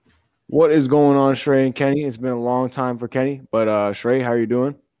What is going on, Shrey and Kenny? It's been a long time for Kenny, but Shrey, how are you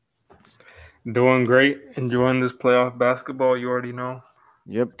doing? Doing great. Enjoying this playoff basketball. You already know.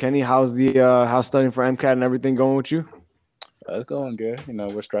 Yep, Kenny, how's studying for MCAT and everything going with you? It's going good.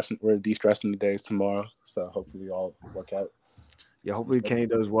 We're de-stressing the days tomorrow, so hopefully all work out. Yeah, hopefully Kenny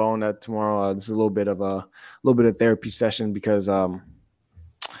does well on that tomorrow. This is a little bit of therapy session because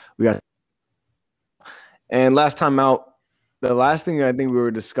we got and last time out, the last thing I think we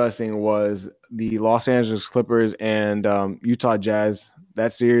were discussing was the Los Angeles Clippers and Utah Jazz.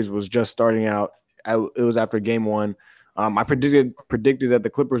 That series was just starting out. It was after Game One. I predicted that the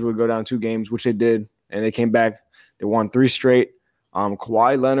Clippers would go down 2 games, which they did, and they came back. They won 3 straight.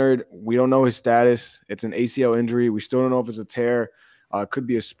 Kawhi Leonard, we don't know his status. It's an ACL injury. We still don't know if it's a tear. It could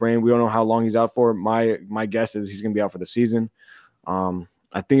be a sprain. We don't know how long he's out for. My guess is he's going to be out for the season.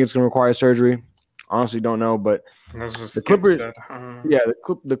 I think it's going to require surgery. Honestly, don't know, but That's what the Skip Clippers, said. yeah,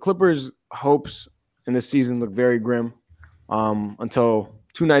 the Clippers' hopes in this season look very grim. Until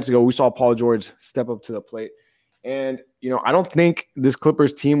 2 nights ago, we saw Paul George step up to the plate, and I don't think this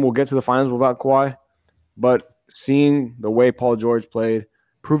Clippers team will get to the finals without Kawhi. But seeing the way Paul George played,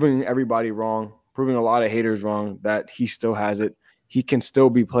 proving everybody wrong, proving a lot of haters wrong that he still has it, he can still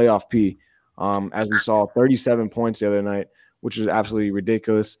be playoff P. As we saw, 37 points the other night, which is absolutely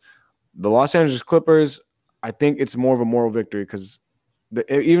ridiculous. The Los Angeles Clippers, I think it's more of a moral victory because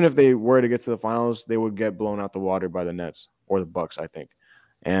even if they were to get to the finals, they would get blown out the water by the Nets or the Bucks, I think.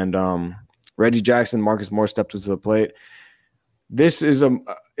 And Reggie Jackson, Marcus Morris stepped up to the plate. It's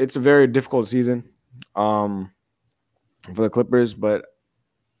a very difficult season for the Clippers, but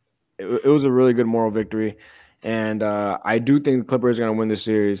it was a really good moral victory. And I do think the Clippers are going to win this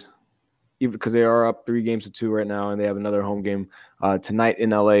series, even because they are up 3 games to 2 right now, and they have another home game tonight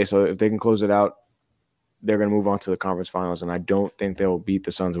in LA. So if they can close it out, they're going to move on to the conference finals. And I don't think they will beat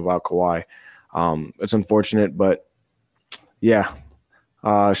the Suns without Kawhi. It's unfortunate, but yeah.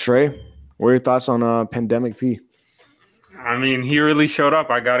 Shrey, what are your thoughts on Pandemic P? I mean, he really showed up.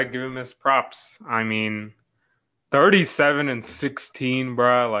 I gotta give him his props. I mean, 37 and 16,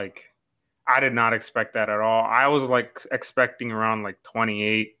 bro. Like, I did not expect that at all. I was like expecting around like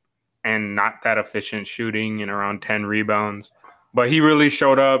 28 and not that efficient shooting and around 10 rebounds. But he really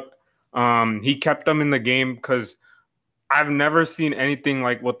showed up. He kept them in the game because I've never seen anything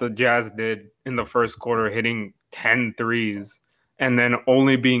like what the Jazz did in the first quarter, hitting 10 threes and then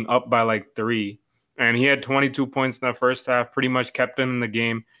only being up by like 3. And he had 22 points in the first half, pretty much kept him in the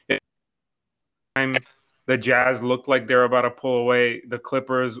game. Time the Jazz looked like they were about to pull away, the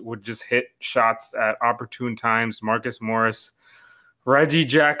Clippers would just hit shots at opportune times. Marcus Morris, Reggie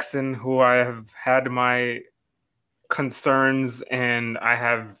Jackson, who I have had my concerns and I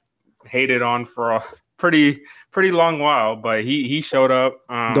have hated on for a pretty long while, but he showed up.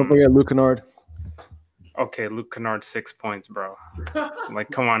 Don't forget Luke Kennard. Okay, Luke Kennard, 6 points, bro.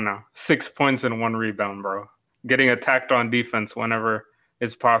 Like, come on now. 6 points and 1 rebound, bro. Getting attacked on defense whenever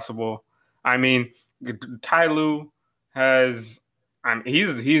it's possible. I mean, Ty Lue has.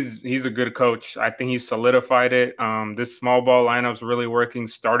 He's a good coach. I think he's solidified it. This small ball lineup's really working.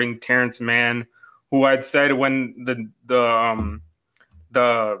 Starting Terrence Mann, who I'd said when the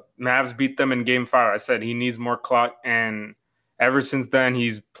Mavs beat them in Game 5, I said he needs more clock, and ever since then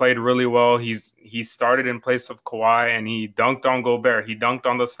he's played really well. He started in place of Kawhi, and he dunked on Gobert. He dunked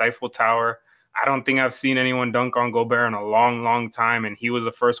on the Stifle Tower. I don't think I've seen anyone dunk on Gobert in a long, long time, and he was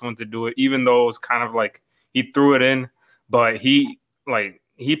the first one to do it, even though it was kind of like he threw it in. But he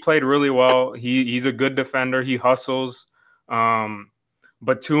played really well. He's a good defender. He hustles.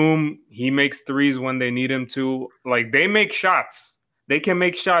 Batum, he makes threes when they need him to. Like, they make shots. They can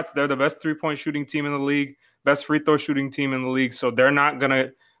make shots. They're the best 3-point shooting team in the league, best free throw shooting team in the league. So they're not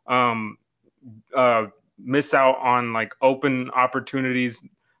gonna miss out on like open opportunities.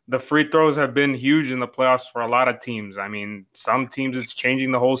 The free throws have been huge in the playoffs for a lot of teams. I mean, some teams it's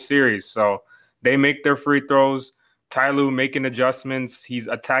changing the whole series. So they make their free throws. Ty Lue making adjustments. He's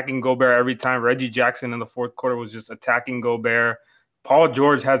attacking Gobert every time. Reggie Jackson in the fourth quarter was just attacking Gobert. Paul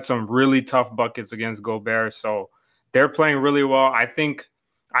George had some really tough buckets against Gobert. So they're playing really well. I think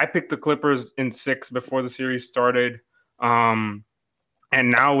I picked the Clippers in 6 before the series started. And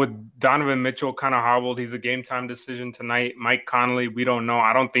now with Donovan Mitchell kind of hobbled, he's a game time decision tonight. Mike Conley, we don't know.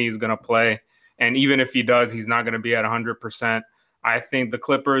 I don't think he's going to play. And even if he does, he's not going to be at 100%. I think the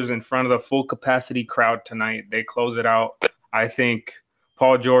Clippers in front of the full capacity crowd tonight, they close it out. I think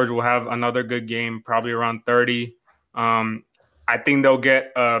Paul George will have another good game, probably around 30. I think they'll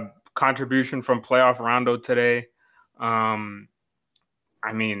get a contribution from playoff Rondo today. I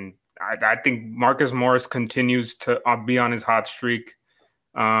mean, I think Marcus Morris continues to be on his hot streak.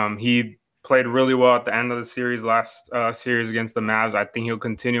 He played really well at the end of the series, last series against the Mavs. I think he'll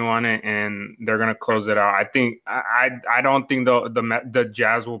continue on it, and they're gonna close it out. I don't think the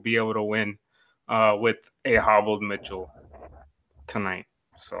Jazz will be able to win with a hobbled Mitchell tonight.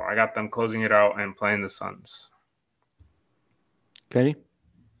 So I got them closing it out and playing the Suns. Kenny?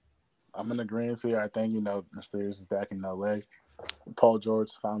 I'm in agreement here. I think, the series is back in LA. Paul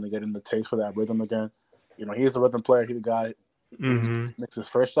George finally getting the taste for that rhythm again. He's a rhythm player. He's the guy who makes his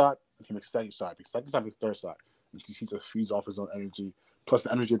first shot, he makes his second shot. His second shot, his third shot. He's a feeds off his own energy. Plus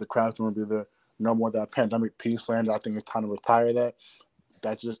the energy of the crowd's going to be there. No more that pandemic peace slander. I think it's time to retire that.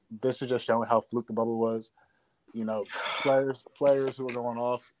 This is just showing how fluke the bubble was. Players who were going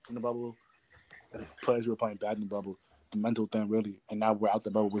off in the bubble, players who were playing bad in the bubble. The mental thing really, and now we're out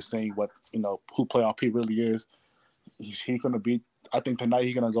the bubble. We're seeing what who playoff P really is. He's gonna beat. I think tonight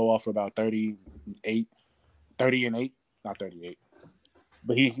he's gonna go off for about 30 and 8, not 38.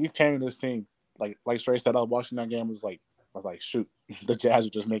 But he's carrying this team. Like Trey said, I was watching that game. I was like, shoot, the Jazz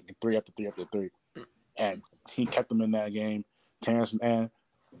were just making 3 after 3 after 3, and he kept them in that game. Terrence Mann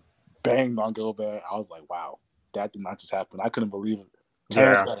banged on Gobert. I was like, wow, that did not just happen. I couldn't believe it.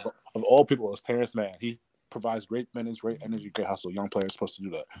 Terrence Mann, of all people, it was Terrence Mann. He provides great minutes, great energy, great hustle. Young players supposed to do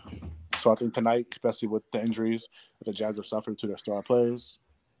that. So I think tonight, especially with the injuries that the Jazz have suffered to their star players,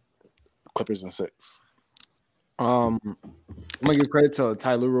 Clippers in 6. I'm gonna give credit to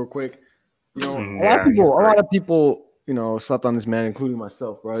Ty Lue real quick. A lot of people, slept on this man, including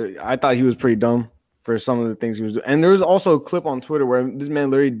myself, bro. I thought he was pretty dumb for some of the things he was doing. And there was also a clip on Twitter where this man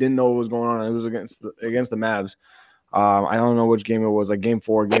literally didn't know what was going on. It was against the Mavs. I don't know which game it was, like game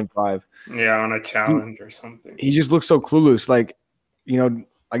 4, game 5. Yeah, on a challenge or something. He just looks so clueless. Like,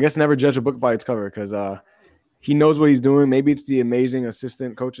 I guess never judge a book by its cover because he knows what he's doing. Maybe it's the amazing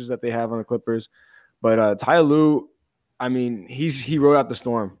assistant coaches that they have on the Clippers. But Ty Lue, I mean, he rode out the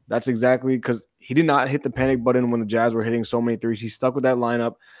storm. That's exactly because he did not hit the panic button when the Jazz were hitting so many threes. He stuck with that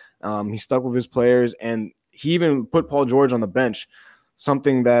lineup. He stuck with his players, and he even put Paul George on the bench.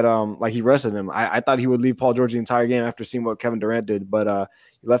 Something that he rested him. I thought he would leave Paul George the entire game after seeing what Kevin Durant did, but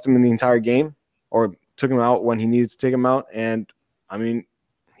he left him in the entire game or took him out when he needed to take him out. And I mean,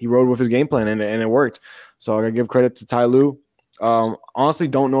 he rode with his game plan and it worked. So I gotta give credit to Ty Lue. Honestly,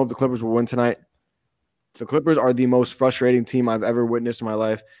 don't know if the Clippers will win tonight. The Clippers are the most frustrating team I've ever witnessed in my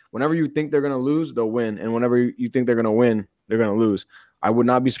life. Whenever you think they're gonna lose, they'll win, and whenever you think they're gonna win, they're gonna lose. I would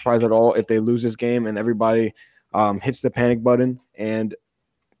not be surprised at all if they lose this game and everybody hits the panic button and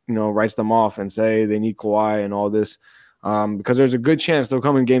writes them off and say they need Kawhi and all this because there's a good chance they'll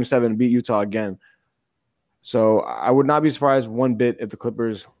come in Game 7 and beat Utah again. So I would not be surprised one bit if the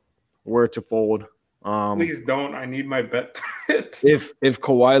Clippers were to fold. Please don't. I need my bet. if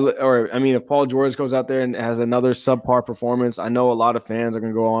Kawhi if Paul George goes out there and has another subpar performance, I know a lot of fans are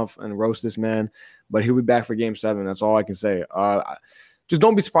going to go off and roast this man, but he'll be back for Game 7. That's all I can say. Just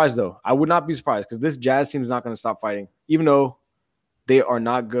don't be surprised, though. I would not be surprised because this Jazz team is not going to stop fighting, even though they are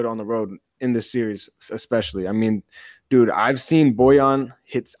not good on the road in this series, especially. I mean, dude, I've seen Bojan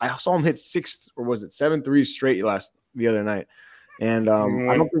hits. I saw him hit 7 threes straight the other night. And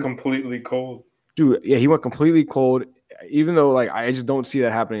completely cold. Dude, yeah, he went completely cold. Even though, I just don't see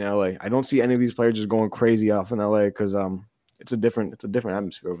that happening in LA. I don't see any of these players just going crazy off in LA because it's a different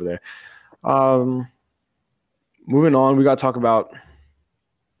atmosphere over there. Moving on, we got to talk about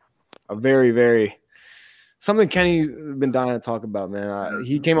a very, very something Kenny's been dying to talk about, man.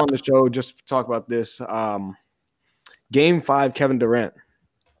 He came on the show just to talk about this. Game 5, Kevin Durant.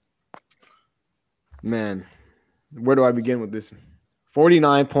 Man, where do I begin with this?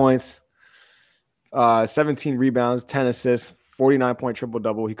 49 points, 17 rebounds, 10 assists, 49-point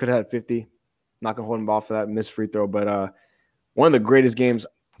triple-double. He could have had 50. Not going to hold him off for that missed free throw, but one of the greatest games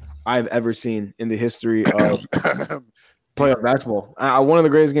I've ever seen in the history of playoff basketball. One of the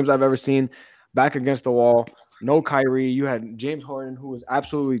greatest games I've ever seen. Back against the wall. No Kyrie. You had James Harden, who was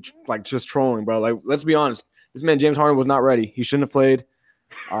absolutely just trolling, bro. Let's be honest. This man, James Harden, was not ready. He shouldn't have played.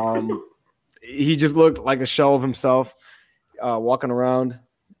 He just looked like a shell of himself walking around.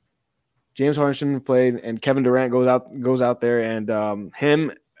 James Harden shouldn't have played, and Kevin Durant goes out there, and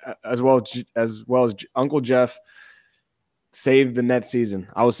him as well as Uncle Jeff saved the Nets season.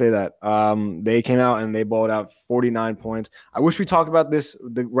 I would say that. They came out and they balled out 49 points. I wish we talked about this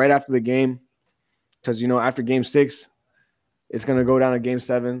right after the game because, after Game 6, it's going to go down to Game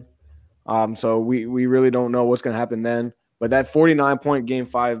 7. So we really don't know what's going to happen then. But that 49-point Game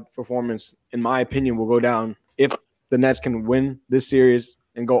 5 performance, in my opinion, will go down. If the Nets can win this series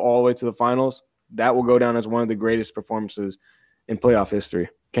and go all the way to the finals, that will go down as one of the greatest performances in playoff history.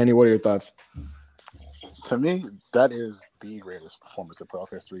 Kenny, what are your thoughts? To me, that is the greatest performance in playoff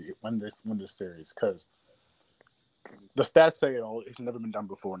history. Win this series, because the stats say it all. It's never been done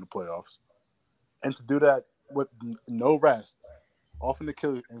before in the playoffs, and to do that with no rest, off an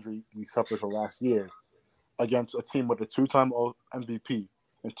Achilles injury we suffered for last year, against a team with a two-time MVP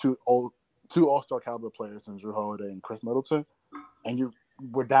and two All-Star caliber players in Jrue Holiday and Chris Middleton, and they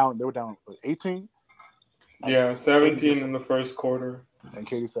were down 18. Yeah, 17 in the first quarter. And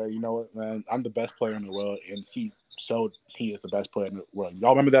KD said, "You know what, man? I'm the best player in the world," and he showed he is the best player in the world. Y'all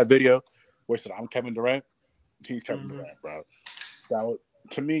remember that video where he said, "I'm Kevin Durant"? He's Kevin Durant, bro. So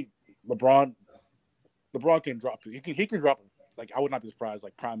to me, LeBron can drop. He can drop. Like, I would not be surprised.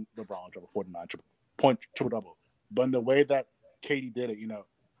 Like, prime LeBron drop a 49 triple double. But in the way that KD did it,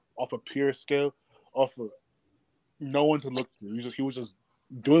 off a pure skill, off of no one to look to. He was just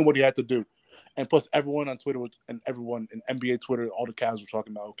doing what he had to do. And plus, everyone on Twitter and everyone in NBA Twitter, all the Cavs were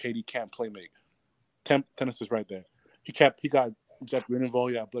talking about, KD can't play make. Tennis is right there. He got Jeff Green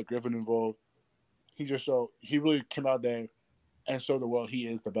involved. He got Blake Griffin involved. He really came out there and showed the world he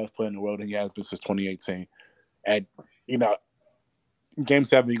is the best player in the world, and he has been since 2018. And Game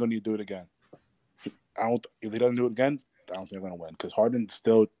 7, you're gonna need to do it again. If he doesn't do it again, I don't think they're gonna win, because Harden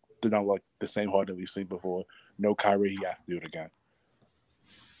still did not look the same Harden we've seen before. No Kyrie, he has to do it again.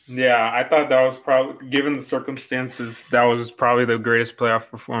 Yeah, I thought that was probably, given the circumstances, that was probably the greatest playoff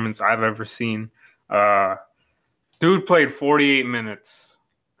performance I've ever seen. Dude played 48 minutes,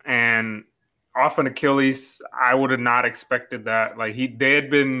 and off an Achilles, I would have not expected that. Like, they had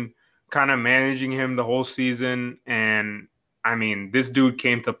been kind of managing him the whole season, and I mean, this dude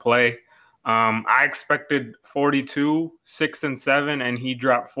came to play. I expected 42, 6 and 7, and he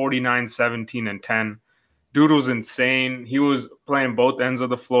dropped 49, 17 and 10. Dude was insane. He was playing both ends of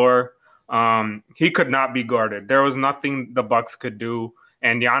the floor. He could not be guarded. There was nothing the Bucks could do.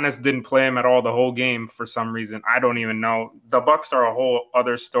 And Giannis didn't play him at all the whole game for some reason. I don't even know. The Bucks are a whole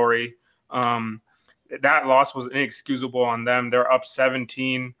other story. That loss was inexcusable on them. They're up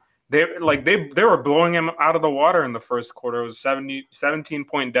 17. They were blowing him out of the water in the first quarter. It was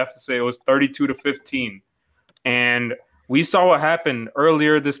 17-point deficit. It was 32-15. And we saw what happened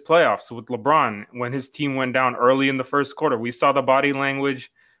earlier this playoffs with LeBron when his team went down early in the first quarter. We saw the body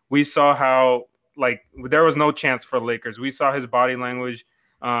language. We saw how, there was no chance for Lakers. We saw his body language.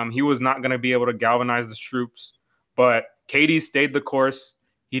 He was not going to be able to galvanize the troops. But KD stayed the course.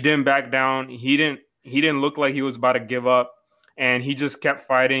 He didn't back down. He didn't look like he was about to give up, and he just kept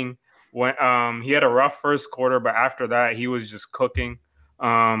fighting. When he had a rough first quarter, but after that, he was just cooking.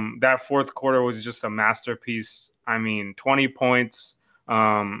 That fourth quarter was just a masterpiece. I mean, 20 points.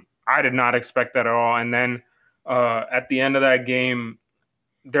 I did not expect that at all. And then at the end of that game,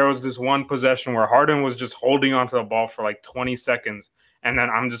 there was this one possession where Harden was just holding onto the ball for like 20 seconds. And then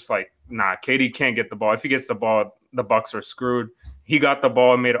I'm just like, nah, KD can't get the ball. If he gets the ball, the Bucks are screwed. He got the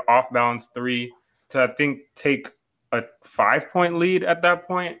ball and made an off-balance three to, I think, take a 5-point lead at that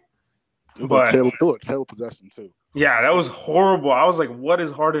point. It was a terrible possession, too. Yeah, that was horrible. I was like, what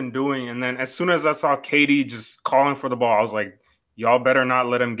is Harden doing? And then as soon as I saw KD just calling for the ball, I was like, y'all better not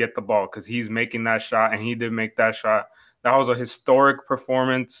let him get the ball, because he's making that shot, and he did make that shot. That was a historic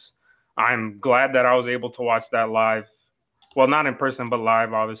performance. I'm glad that I was able to watch that live. Well, not in person, but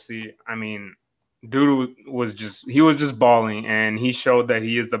live, obviously. I mean, dude was just balling, and he showed that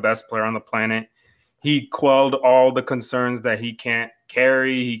he is the best player on the planet. He quelled all the concerns that he can't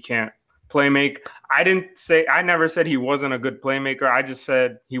carry, he can't playmake. I never said he wasn't a good playmaker. I just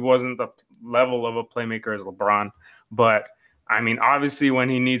said he wasn't the level of a playmaker as LeBron. But I mean, obviously when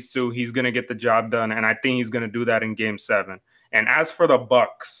he needs to, he's going to get the job done. And I think he's going to do that in Game 7. And as for the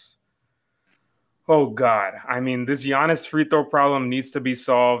Bucks, oh God, I mean, this Giannis free throw problem needs to be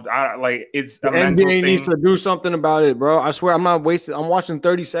solved. It's a mental thing. NBA needs to do something about it, bro. I swear, I'm not wasting. I'm watching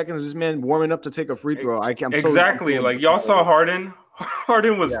 30 seconds of this man warming up to take a free throw. Exactly. Y'all saw Harden.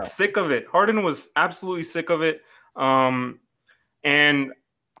 Harden was sick of it. Harden was absolutely sick of it. And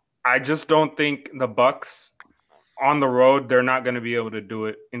I just don't think the Bucks on the road, they're not going to be able to do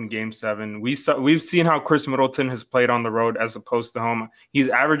it in Game 7. We've seen how Chris Middleton has played on the road as opposed to home. He's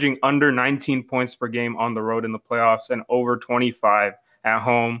averaging under 19 points per game on the road in the playoffs and over 25 at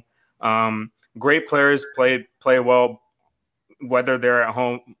home. Great players play well, whether they're at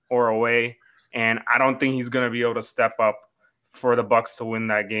home or away. And I don't think he's going to be able to step up for the Bucks to win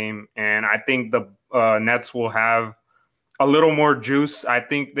that game. And I think the Nets will have a little more juice. I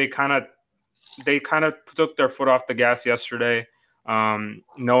think they kind of took their foot off the gas yesterday,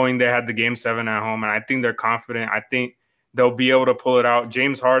 knowing they had the Game 7 at home. And I think they're confident. I think they'll be able to pull it out.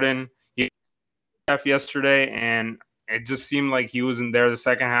 James Harden, he yesterday, and It just seemed like he wasn't there the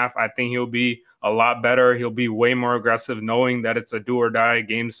second half. I think he'll be a lot better. He'll be way more aggressive, knowing that it's a do or die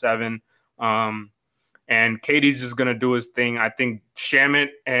game 7. And KD's just going to do his thing. I think Shamet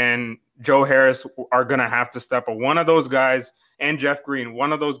and Joe Harris are going to have to step up. One of those guys, and Jeff Green,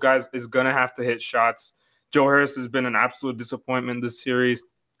 one of those guys is going to have to hit shots. Joe Harris has been an absolute disappointment this series.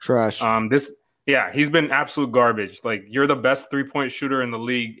 Trash. He's been absolute garbage. Like, you're the best 3-point shooter in the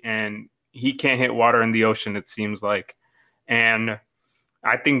league, and he can't hit water in the ocean, it seems like. And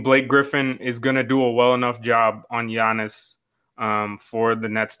I think Blake Griffin is going to do a well enough job on Giannis for the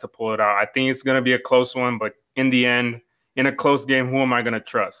Nets to pull it out. I think it's going to be a close one, but in the end, in a close game, who am I going to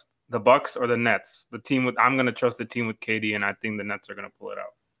trust? The Bucks or the Nets? I'm going to trust the team with KD, and I think the Nets are going to pull it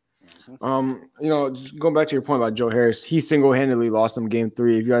out. Just going back to your point about Joe Harris, he single-handedly lost them game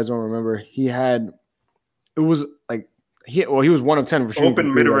 3. If you guys don't remember, he was 1 of 10 for shooting.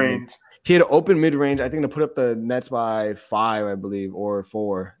 Open mid-range. He had open mid-range, I think, to put up the Nets by 5, I believe, or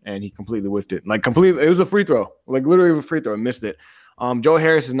 4, and he completely whiffed it. It was a free throw. Literally a free throw, and missed it. Joe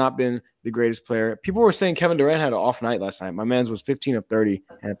Harris has not been the greatest player. People were saying Kevin Durant had an off night last night. My man's was 15 of 30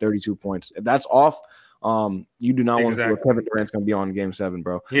 and had 32 points. If that's off, you do not want to see what Kevin Durant's going to be on game 7,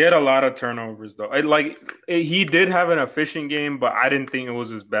 bro. He had a lot of turnovers, though. He did have an efficient game, but I didn't think it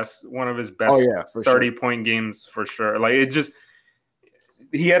was one of his best 30-point games for sure.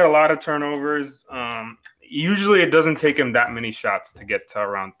 He had a lot of turnovers. Usually it doesn't take him that many shots to get to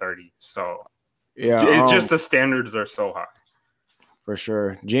around 30. So it's just the standards are so high. For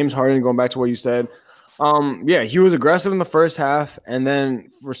sure. James Harden, going back to what you said, he was aggressive in the first half, and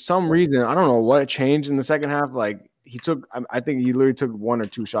then for some reason, I don't know what changed in the second half. I think he literally took 1 or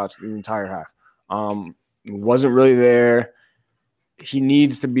 2 shots the entire half. Wasn't really there. He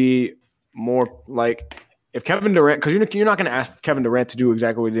needs to be more if Kevin Durant, because you're not going to ask Kevin Durant to do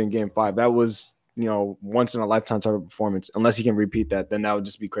exactly what he did in game 5. That was, once in a lifetime type of performance. Unless he can repeat that, then that would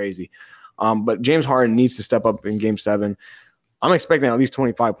just be crazy. But James Harden needs to step up in game 7. I'm expecting at least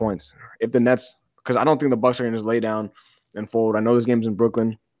 25 points. If the Nets, because I don't think the Bucks are going to just lay down and fold. I know this game's in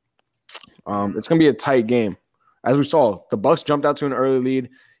Brooklyn. It's going to be a tight game. As we saw, the Bucks jumped out to an early lead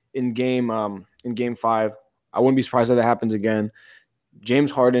in game 5. I wouldn't be surprised if that happens again.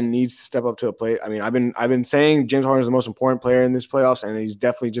 James Harden needs to step up to the plate. I mean, I've been saying James Harden is the most important player in this playoffs, and he's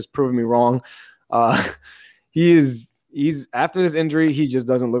definitely just proven me wrong. He's after this injury, he just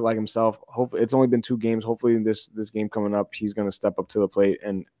doesn't look like himself. Hopefully, it's only been 2 games. Hopefully, this game coming up, he's going to step up to the plate.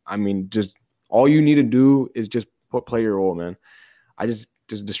 And I mean, just all you need to do is just play your role, man. Just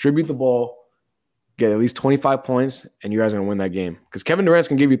distribute the ball, get at least 25 points, and you guys are going to win that game. Because Kevin Durant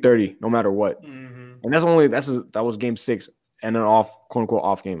can give you 30 no matter what. Mm-hmm. And that was game 6 and an quote unquote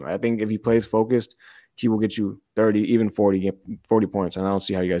off game. I think if he plays focused, he will get you 30, even 40 points. And I don't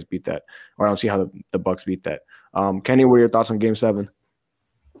see how you guys beat that, or I don't see how the Bucks beat that. Kenny, what are your thoughts on game 7?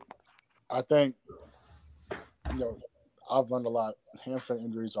 I think, I've learned a lot. Hamstring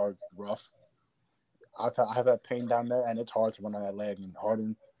injuries are rough. I have that pain down there, and it's hard to run on that leg. And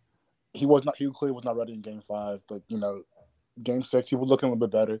Harden, he clearly was not ready in game 5, but game 6 he was looking a little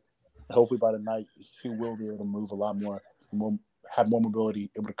bit better. Hopefully by the night he will be able to move a lot more, have more mobility,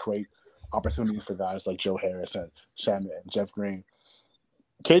 able to create opportunities for guys like Joe Harris and Shamet and Jeff Green.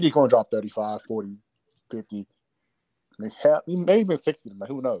 KD going to drop 35, 40, 50, maybe even 60 tonight,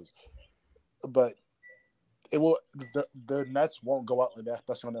 who knows? But it will. The Nets won't go out like that,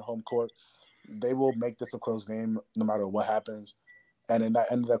 especially on their home court. They will make this a close game no matter what happens. And in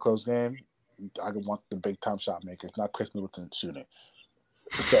that end of that close game, I want the big time shot makers, not Chris Middleton shooting.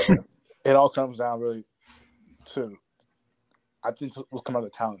 So it all comes down really to, I think it will come out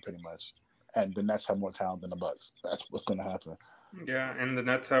of talent pretty much. And the Nets have more talent than the Bucks. That's what's going to happen. Yeah, and the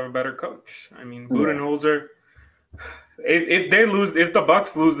Nets have a better coach. I mean, Budenholzer. If the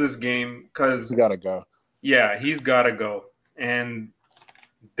Bucks lose this game, because he gotta go. Yeah, he's gotta go. And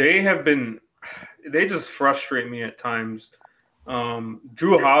they just frustrate me at times.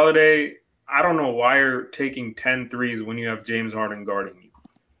 Drew Holiday, I don't know why you're taking 10 threes when you have James Harden guarding you.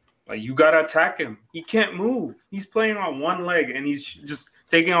 You gotta attack him. He can't move. He's playing on one leg, and he's just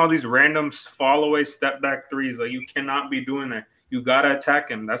taking all these random fall away, step back threes. You cannot be doing that. You gotta attack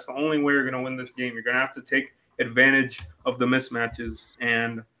him. That's the only way you're gonna win this game. You're gonna have to take advantage of the mismatches,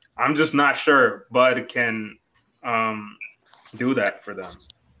 and I'm just not sure Bud can do that for them.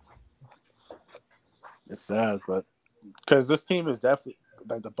 It's sad, but because this team is definitely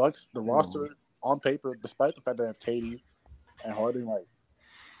the Bucks, the roster on paper, despite the fact they have KD and Harden,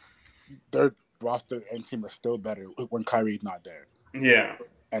 their roster and team is still better when Kyrie's not there. Yeah,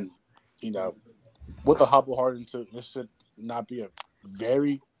 and with the hobble Harden too, this should not be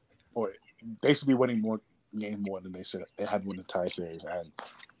they should be winning more game more than they should. They had won the entire series, and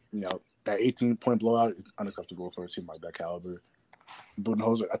that 18-point blowout is unacceptable for a team like that caliber.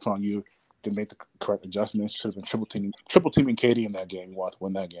 Budenholzer, that's on you. Didn't make the correct adjustments. Should have been triple teaming KD in that game. You want to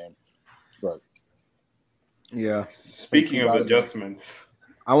win that game, but yeah. Speaking of adjustments,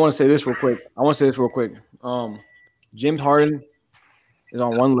 I want to say this real quick. James Harden is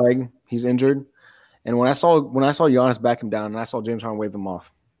on one leg. He's injured. And when I saw Giannis back him down and I saw James Harden wave him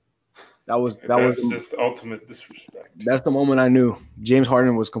off, that was just ultimate disrespect. That's the moment I knew James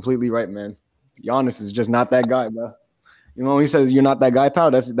Harden was completely right, man. Giannis is just not that guy, bro. You know, when he says you're not that guy,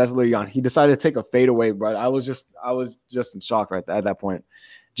 pal, that's literally Giannis. He decided to take a fadeaway, bro. I was just in shock right at that point.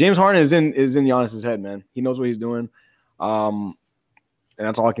 James Harden is in Giannis's head, man. He knows what he's doing. And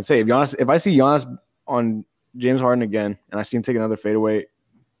that's all I can say. If I see Giannis on James Harden again and I see him take another fadeaway,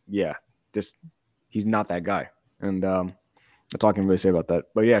 yeah, he's not that guy. And that's all I can really say about that.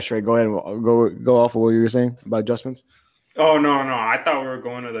 But yeah, Shrey, go ahead and go off of what you were saying about adjustments. Oh no, I thought we were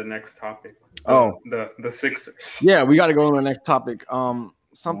going to the next topic. The Sixers. Yeah, we got to go on to the next topic.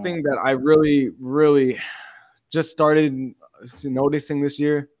 Something that I really, really just started noticing this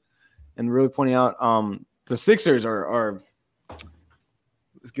year and really pointing out. The Sixers are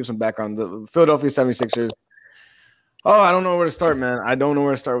let's give some background. The Philadelphia 76ers. Oh, I don't know where to start, man. I don't know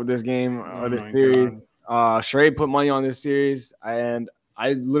where to start with this game or this series. Shrey put money on this series, and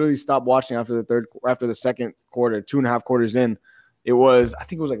I literally stopped watching after the second quarter, 2.5 quarters in. I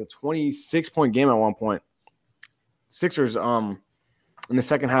think it was like a 26-point game at one point. Sixers, in the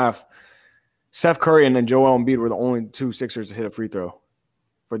second half, Steph Curry and then Joel Embiid were the only two Sixers to hit a free throw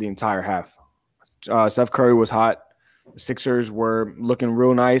for the entire half. Steph Curry was hot. The Sixers were looking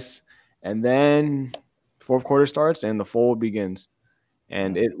real nice. And then fourth quarter starts and the fold begins.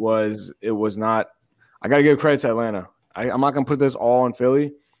 And it was not – I got to give credit to Atlanta. I'm not going to put this all on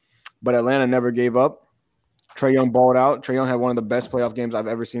Philly, but Atlanta never gave up. Trae Young balled out. Trae Young had one of the best playoff games I've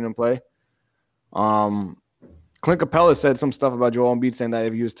ever seen him play. Clint Capella said some stuff about Joel Embiid saying that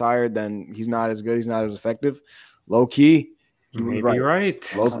if he was tired, then he's not as good. He's not as effective. Low key, he was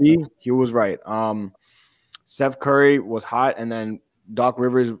right. Low key, he was right. Steph Curry was hot, and then Doc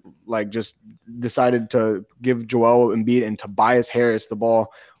Rivers just decided to give Joel Embiid and Tobias Harris the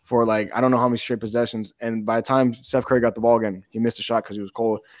ball for I don't know how many straight possessions. And by the time Steph Curry got the ball again, he missed a shot because he was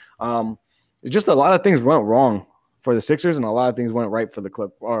cold. Just a lot of things went wrong for the Sixers, and a lot of things went right for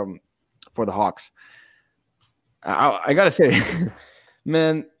the Hawks. I gotta say,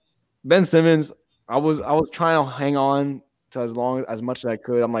 man, Ben Simmons. I was trying to hang on to as much as I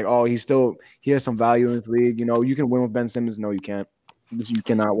could. I'm like, oh, he has some value in this league. You know, you can win with Ben Simmons. No, you can't. You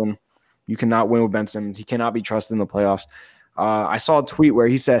cannot win. You cannot win with Ben Simmons. He cannot be trusted in the playoffs. I saw a tweet where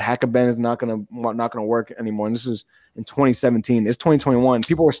he said Hack-a-Ben is not gonna work anymore. And this is in 2017. It's 2021.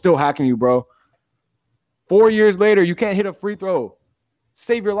 People are still hacking you, bro. 4 years later, you can't hit a free throw.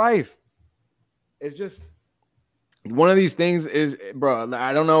 Save your life. It's just one of these things is, bro,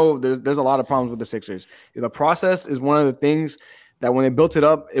 I don't know. There's a lot of problems with the Sixers. The process is one of the things that when they built it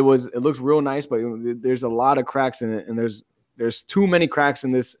up, it looks real nice, but there's a lot of cracks in it, and there's too many cracks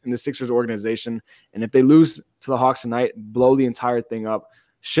in the Sixers organization. And if they lose to the Hawks tonight, blow the entire thing up,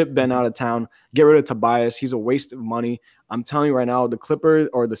 ship Ben out of town, get rid of Tobias. He's a waste of money. I'm telling you right now, the Clippers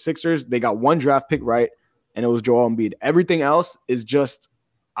or the Sixers, they got one draft pick right, and it was Joel Embiid. Everything else is just,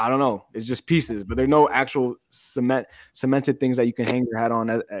 I don't know, it's just pieces, but there's no actual cemented things that you can hang your hat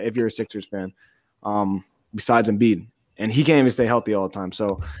on if you're a Sixers fan, besides Embiid. And he can't even stay healthy all the time.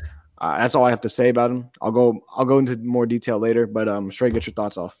 So that's all I have to say about him. I'll go into more detail later, but Shrey, get your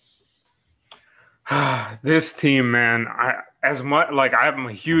thoughts off. This team, man, I'm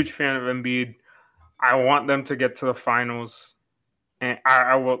a huge fan of Embiid. I want them to get to the finals. And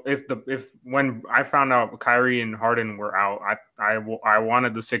I will when I found out Kyrie and Harden were out, I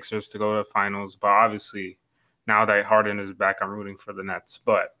wanted the Sixers to go to the finals, but obviously now that Harden is back, I'm rooting for the Nets.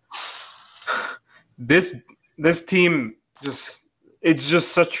 But this team it's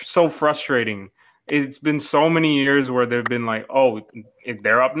just so frustrating. It's been so many years where they've been like, oh,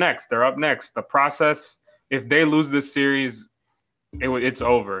 they're up next. The process, if they lose this series, it's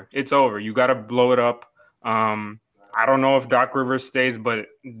over. It's over. You got to blow it up. I don't know if Doc Rivers stays, but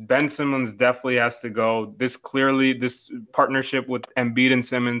Ben Simmons definitely has to go. This partnership with Embiid and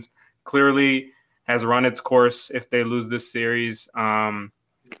Simmons clearly has run its course if they lose this series.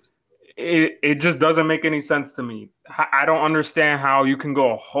 It just doesn't make any sense to me. I don't understand how you can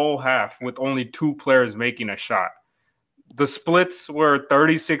go a whole half with only two players making a shot. The splits were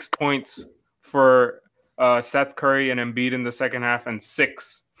 36 points for Seth Curry and Embiid in the second half and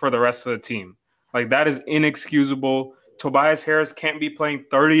 6 for the rest of the team. That is inexcusable. Tobias Harris can't be playing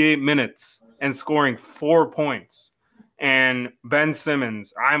 38 minutes and scoring 4 points. And Ben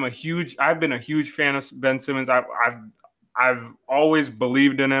Simmons, I've been a huge fan of Ben Simmons. I've always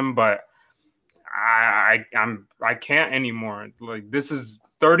believed in him, but I can't anymore. Like, this is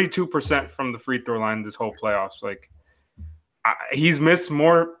 32% from the free throw line this whole playoffs. Like, he's missed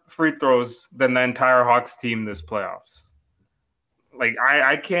more free throws than the entire Hawks team this playoffs. Like,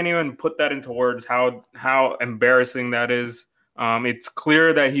 I can't even put that into words how embarrassing that is. It's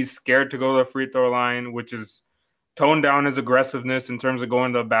clear that he's scared to go to the free throw line, which is toned down his aggressiveness in terms of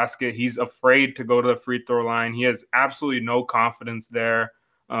going to the basket. He's afraid to go to the free throw line. He has absolutely no confidence there.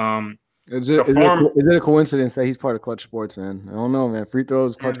 Is it a coincidence that he's part of Clutch Sports, man? I don't know, man. Free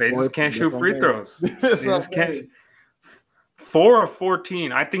throws, Clutch they Sports, just can't shoot free throws. They just can't. 4 of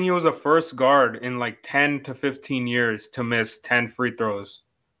 14. I think he was the first guard in like 10 to 15 years to miss 10 free throws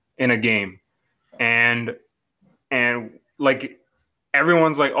in a game. And like,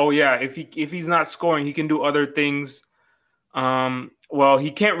 everyone's like, oh yeah, if he's not scoring, he can do other things. Well,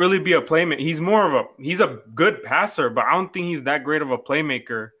 he can't really be a playmaker. He's a good passer, but I don't think he's that great of a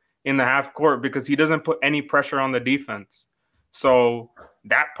playmaker in the half court because he doesn't put any pressure on the defense. So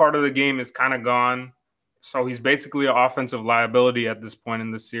that part of the game is kind of gone. So he's basically an offensive liability at this point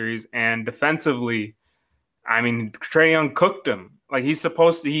in the series. And defensively, I mean, Trae Young cooked him. Like, he's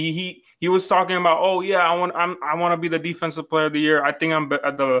supposed to. He was talking about, oh yeah, I want to be the defensive player of the year. I think I'm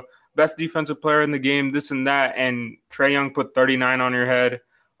the best defensive player in the game. This and that. And Trae Young put 39 on your head.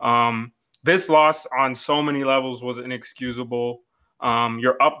 This loss on so many levels was inexcusable.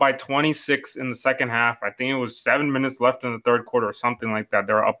 You're up by 26 in the second half. I think it was 7 minutes left in the third quarter or something like that.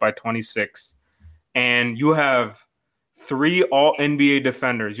 They were up by 26. And you have 3 all-NBA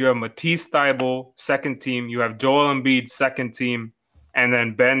defenders. You have Matisse Thybulle, second team. You have Joel Embiid, second team. And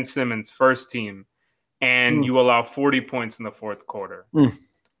then Ben Simmons, first team. And you allow 40 points in the fourth quarter.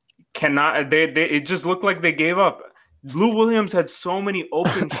 It just looked like they gave up. Lou Williams had so many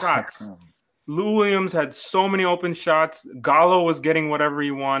open shots. Gallo was getting whatever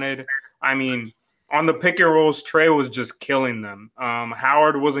he wanted. I mean, on the pick and rolls, Trae was just killing them.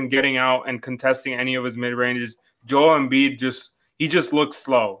 Howard wasn't getting out and contesting any of his mid-ranges. Joel Embiid just looked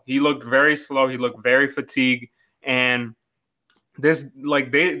slow. He looked very slow. He looked very fatigued. And this,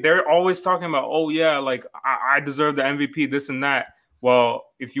 like, they're always talking about, oh yeah, like I deserve the MVP, this and that. Well,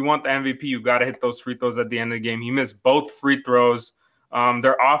 if you want the MVP, you got to hit those free throws at the end of the game. He missed both free throws.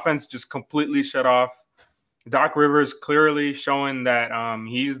 Their offense just completely shut off. Doc Rivers clearly showing that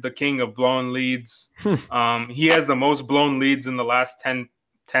he's the king of blown leads. He has the most blown leads in the last 10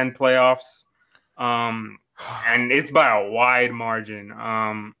 playoffs. And it's by a wide margin.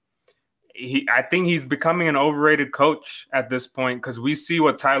 I think he's becoming an overrated coach at this point because we see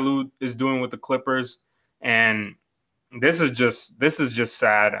what Ty Lue is doing with the Clippers. And this is just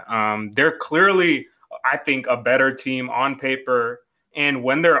sad. They're clearly, I think, a better team on paper. And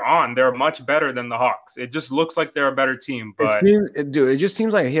when they're on, they're much better than the Hawks. It just looks like they're a better team. But it just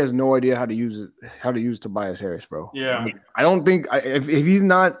seems like he has no idea how to use Tobias Harris, bro. Yeah, I don't think if he's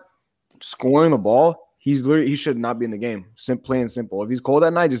not scoring the ball, he should not be in the game. Plain and simple. If he's cold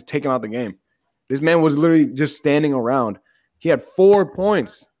that night, just take him out the game. This man was literally just standing around. He had 4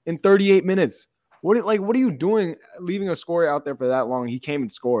 points in 38 minutes. What are you doing, leaving a scorer out there for that long? He came and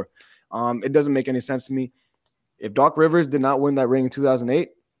scored. It doesn't make any sense to me. If Doc Rivers did not win that ring in 2008,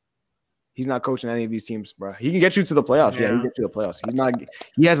 he's not coaching any of these teams, bro. He can get you to the playoffs. Yeah, he can get you to the playoffs.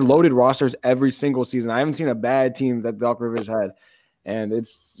 He has loaded rosters every single season. I haven't seen a bad team that Doc Rivers had. And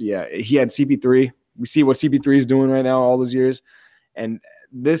he had CP3. We see what CP3 is doing right now all those years. And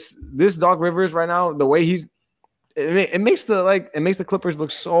this Doc Rivers right now, the way it makes the Clippers look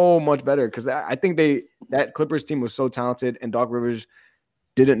so much better because I think that Clippers team was so talented and Doc Rivers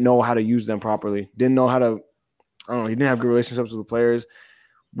didn't know how to use them properly. Didn't know how to I don't know. He didn't have good relationships with the players.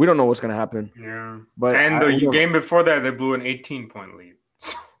 We don't know what's going to happen. Yeah. But the game before that, they blew an 18-point lead.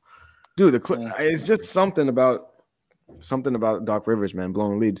 Dude, it's just something about Doc Rivers, man,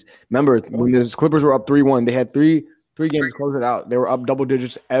 blowing leads. Remember, when the Clippers were up 3-1, they had three games to close it out. They were up double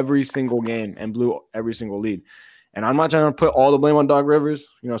digits every single game and blew every single lead. And I'm not trying to put all the blame on Doc Rivers.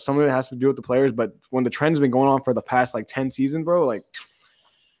 You know, some of it has to do with the players. But when the trend's been going on for the past, 10 seasons, bro, we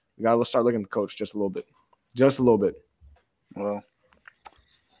got to start looking at the coach just a little bit. Just a little bit. Well,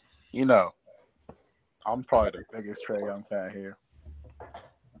 I'm probably the biggest Trae Young fan here.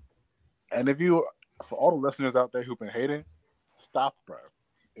 And for all the listeners out there who've been hating, stop, bro.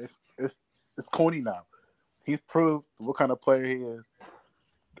 It's corny now. He's proved what kind of player he is.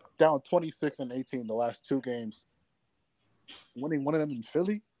 Down 26 and 18 the last 2 games. Winning one of them in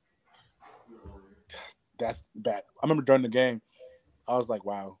Philly, that's bad. I remember during the game, I was like,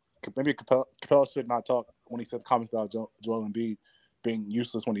 wow. maybe Capella should not talk when he said comments about Joel Embiid being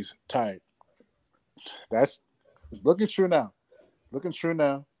useless when he's tired. That's looking true now.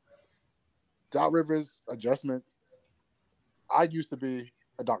 Doc Rivers adjustments. I used to be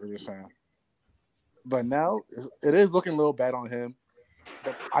a Doc Rivers fan, but now it is looking a little bad on him.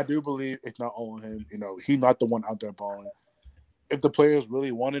 But I do believe it's not all on him. He's not the one out there balling. If the players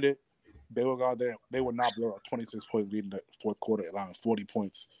really wanted it, they would go out there. They would not blow a 26-point lead in the fourth quarter, allowing 40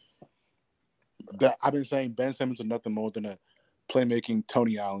 points. I've been saying Ben Simmons is nothing more than a playmaking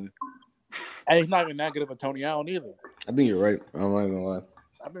Tony Allen. And he's not even that good of a Tony Allen either. I think you're right. I'm not even gonna lie.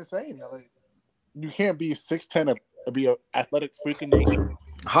 I've been saying you can't be 6'10" and be an athletic freaking nature.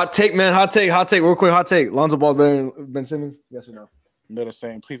 Hot take, man. Hot take. Real quick, hot take. Lonzo Ball better than Ben Simmons? Yes or no? They're the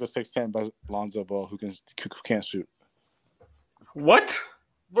same. Please a 6'10" by Lonzo Ball who can't shoot. What?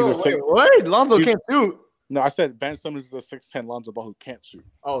 Bro, what? Lonzo can't shoot. No, I said Ben Simmons is a 6'10" Lonzo Ball who can't shoot.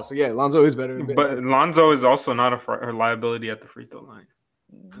 Oh, so yeah, Lonzo is better. But Lonzo is also not a liability at the free throw line.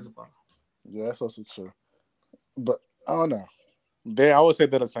 Yeah, that's also true. But I don't know. I would say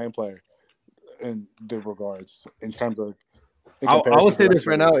they're the same player in their regards in terms of. I would say this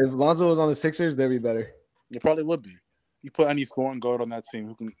right now: if Lonzo was on the Sixers, they'd be better. They probably would be. You put any scoring guard on that team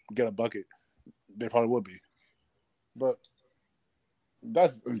who can get a bucket, they probably would be. But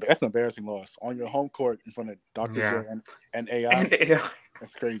that's an embarrassing loss on your home court in front of Dr. J and AI.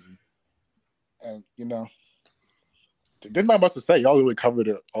 That's crazy. And there's not much to say. Y'all really covered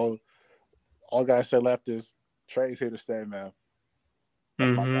it. All guys said left is Trey's here to stay, man.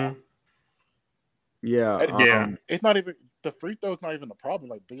 That's my guy. Yeah. It's not even the free throw's not even the problem.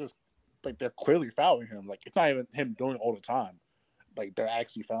 Like they're clearly fouling him. Like it's not even him doing it all the time. Like they're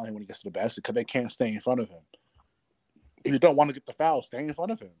actually fouling him when he gets to the basket because they can't stay in front of him. If you don't want to get the foul, stay in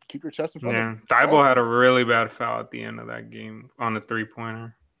front of him. Keep your chest in front of him. Yeah, Thibault had a really bad foul at the end of that game on the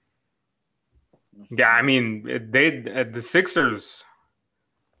 3-pointer. Yeah, I mean, the Sixers,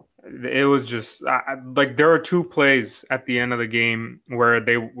 it was just like there were two plays at the end of the game where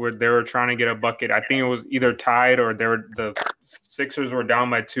they were trying to get a bucket. I think it was either tied or the Sixers were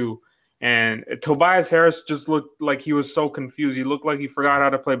down by 2. And Tobias Harris just looked like he was so confused. He looked like he forgot how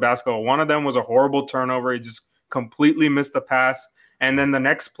to play basketball. One of them was a horrible turnover. He just completely missed the pass. And then the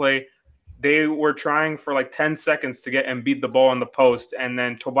next play, they were trying for like 10 seconds to get and beat the ball on the post. And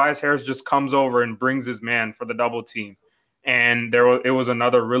then Tobias Harris just comes over and brings his man for the double team. And it was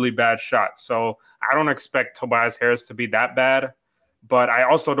another really bad shot. So I don't expect Tobias Harris to be that bad, but I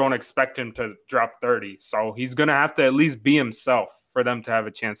also don't expect him to drop 30. So he's going to have to at least be himself for them to have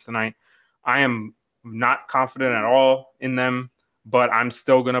a chance tonight. I am not confident at all in them, but I'm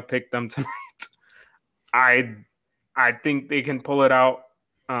still going to pick them tonight. I think they can pull it out,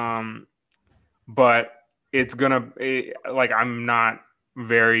 but it's going to I'm not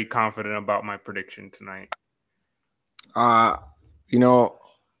very confident about my prediction tonight. I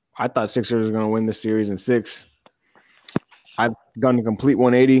thought Sixers were going to win the series in 6. I've done a complete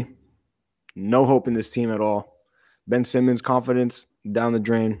 180. No hope in this team at all. Ben Simmons' confidence down the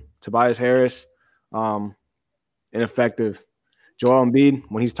drain. Tobias Harris, ineffective. Joel Embiid,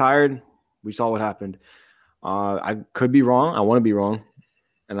 when he's tired, we saw what happened. I could be wrong. I want to be wrong.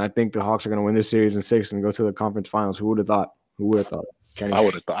 And I think the Hawks are going to win this series in 6 and go to the conference finals. Who would have thought? Kenny? I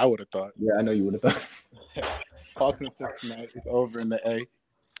would have thought. Yeah, I know you would have thought. Hawks in 6 tonight. It's over in the A.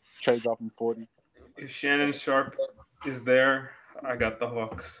 Trey dropping 40. If Shannon Sharp is there, I got the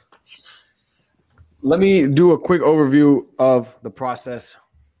Hawks. Let me do a quick overview of the process.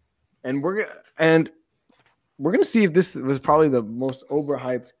 And we're gonna see if this was probably the most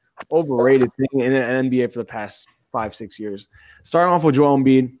overhyped, overrated thing in the NBA for the past 5-6 years. Starting off with Joel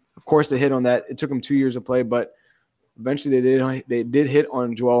Embiid, of course they hit on that. It took him 2 years to play, but eventually they did hit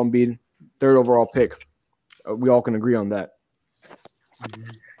on Joel Embiid, 3rd overall pick. We all can agree on that. Mm-hmm.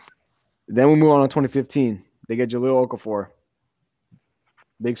 Then we move on to 2015. They get Jahlil Okafor.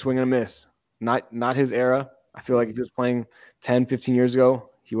 Big swing and a miss. Not his era. I feel like if he was playing 10, 15 years ago,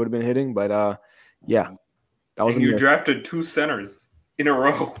 he would have been hitting. But, yeah. That was you drafted 2 centers in a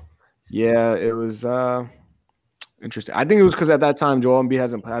row. Yeah, it was interesting. I think it was because at that time, Joel Embiid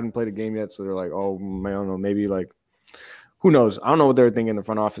hadn't played a game yet. So they're like, oh, man, I don't know. Maybe who knows? I don't know what they were thinking in the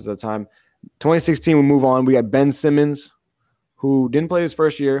front office at the time. 2016, we move on. We got Ben Simmons, who didn't play his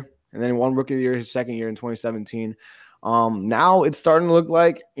first year, and then won Rookie of the Year his second year in 2017. Now it's starting to look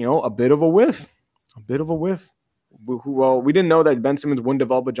like, a bit of a whiff. Well, we didn't know that Ben Simmons wouldn't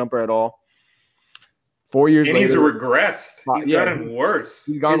develop a jumper at all. 4 years later. And he's regressed. He's gotten worse.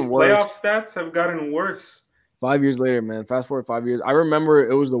 His playoff stats have gotten worse. 5 years later, man. Fast forward 5 years. I remember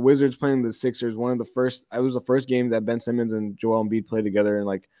it was the Wizards playing the Sixers. It was the first game that Ben Simmons and Joel Embiid played together in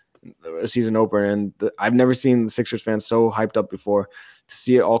a season opener, and I've never seen the Sixers fans so hyped up before. To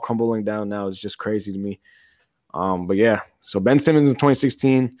see it all crumbling down now is just crazy to me. But yeah, so Ben Simmons in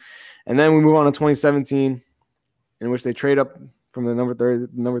 2016, and then we move on to 2017, in which they trade up from the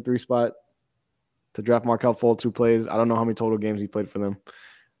number three spot to draft Markelle Fultz, who plays. I don't know how many total games he played for them.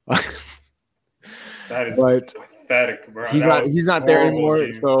 That is pathetic, bro. He's not there anymore.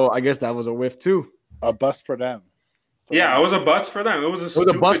 Team. So I guess that was a whiff too. A bust for them. It was a bust for them. It was a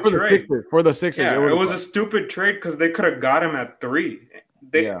stupid bust trade. For the Sixers. Yeah, it was a stupid trade because they could have got him at 3.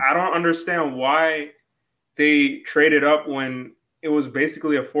 I don't understand why they traded up when it was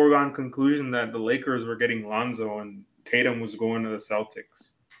basically a foregone conclusion that the Lakers were getting Lonzo and Tatum was going to the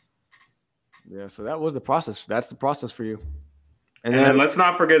Celtics. Yeah, so that was the process. That's the process for you. And then let's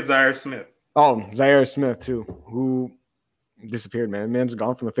not forget Zaire Smith. Oh, Zaire Smith too, who disappeared, man. Man's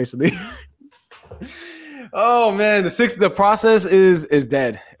gone from the face of the Oh man, the process is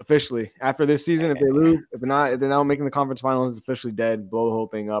dead officially after this season. If they lose, if they're not making the conference finals, it's officially dead. Blow the whole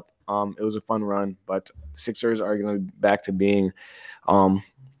thing up. It was a fun run, but the Sixers are going to be back to being an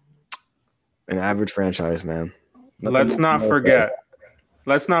average franchise, man. Let's not forget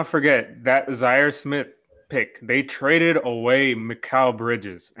that Zaire Smith pick. They traded away Mikal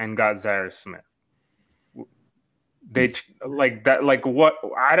Bridges and got Zaire Smith. They like that. Like what?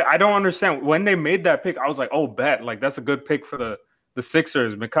 I don't understand. When they made that pick, I was like, "Oh, bet! Like that's a good pick for the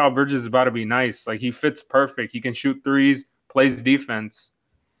Sixers." Mikal Bridges is about to be nice. Like he fits perfect. He can shoot threes, plays defense,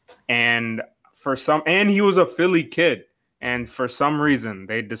 and he was a Philly kid. And for some reason,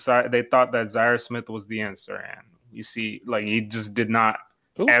 they thought that Zaire Smith was the answer. And you see, like he just did not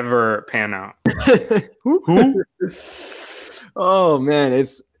ever pan out. Who? Oh man,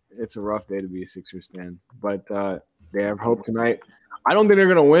 it's a rough day to be a Sixers fan, but they have hope tonight. I don't think they're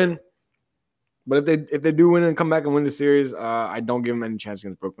gonna win, but if they do win and come back and win the series, I don't give them any chance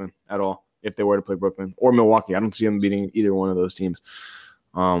against Brooklyn at all. If they were to play Brooklyn or Milwaukee, I don't see them beating either one of those teams.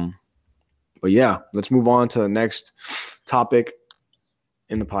 But yeah, let's move on to the next topic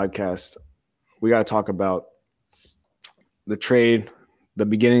in the podcast. We got to talk about the trade, the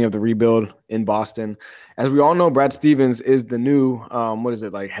beginning of the rebuild in Boston. As we all know, Brad Stevens is the new,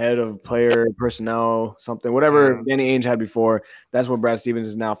 head of player personnel, something, whatever Danny Ainge had before. That's what Brad Stevens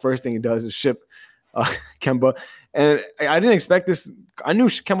is now. First thing he does is ship Kemba. And I didn't expect this. I knew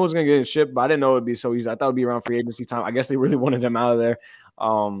Kemba was going to get shipped, but I didn't know it would be so easy. I thought it would be around free agency time. I guess they really wanted him out of there.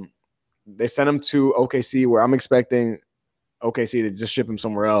 They sent him to OKC, where I'm expecting OKC to just ship him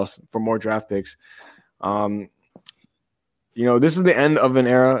somewhere else for more draft picks. This is the end of an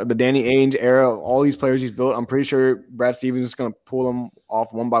era, the Danny Ainge era. All these players he's built, I'm pretty sure Brad Stevens is going to pull them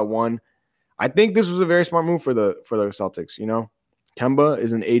off one by one. I think this was a very smart move for the Celtics. Kemba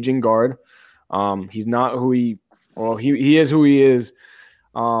is an aging guard. He's not who he is who he is,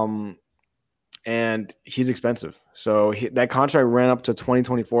 and he's expensive. So that contract ran up to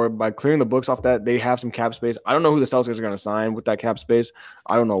 2024. By clearing the books off that, they have some cap space. I don't know who the Celtics are going to sign with that cap space.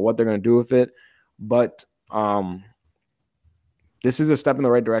 I don't know what they're going to do with it, but this is a step in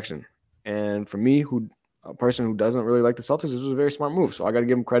the right direction. And for me, a person who doesn't really like the Celtics, this was a very smart move. So I got to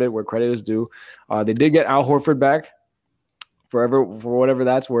give them credit where credit is due. They did get Al Horford back for whatever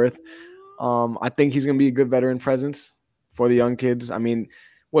that's worth. I think he's going to be a good veteran presence for the young kids. I mean,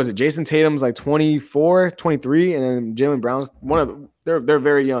 what is it? Jason Tatum's like 24, 23, and then Jaylen Brown's they're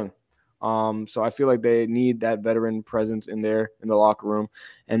very young. So I feel like they need that veteran presence in the locker room,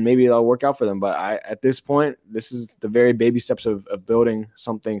 and maybe it'll work out for them. But at this point, this is the very baby steps of building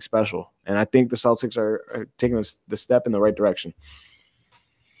something special. And I think the Celtics are taking the step in the right direction.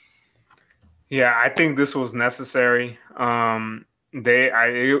 Yeah, I think this was necessary. It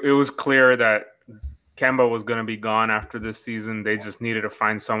was clear that Kemba was going to be gone after this season. They just needed to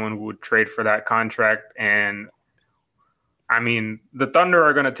find someone who would trade for that contract. And I mean, the Thunder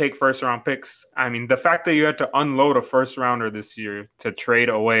are going to take first-round picks. I mean, the fact that you had to unload a first-rounder this year to trade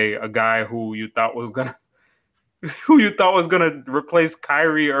away a guy who you thought was going to replace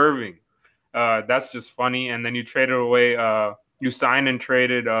Kyrie Irving, that's just funny. And then you traded away, you signed and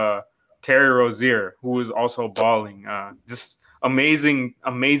traded Terry Rozier, who is also balling. Just amazing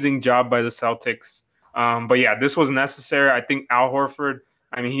job by the Celtics. But yeah, this was necessary. I think Al Horford,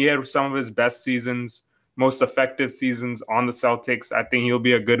 I mean, he had some of his best seasons, most effective seasons on the Celtics. I think he'll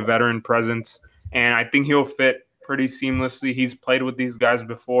be a good veteran presence, and I think he'll fit pretty seamlessly. He's played with these guys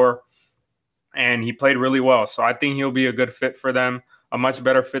before, and he played really well. So I think he'll be a good fit for them, a much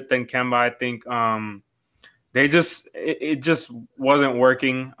better fit than Kemba. I think it just wasn't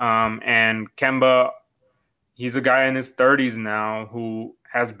working. And Kemba, he's a guy in his 30s now who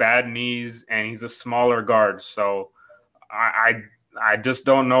has bad knees, and he's a smaller guard. So I I just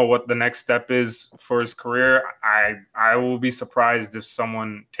don't know what the next step is for his career. I will be surprised if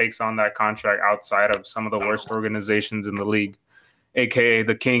someone takes on that contract outside of some of the worst organizations in the league, aka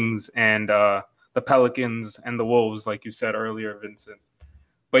the Kings and the Pelicans and the Wolves, like you said earlier, Vincent.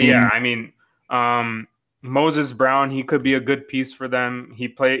 But yeah, I mean, Moses Brown, he could be a good piece for them.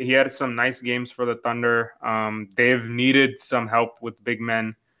 He had some nice games for the Thunder. They've needed some help with big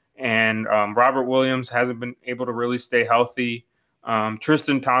men, and Robert Williams hasn't been able to really stay healthy.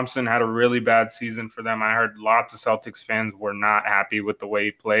 Tristan Thompson had a really bad season for them. I heard lots of Celtics fans were not happy with the way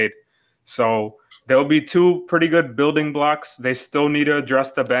he played. So there'll be two pretty good building blocks. They still need to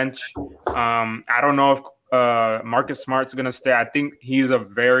address the bench. I don't know if Marcus Smart's going to stay. I think he's a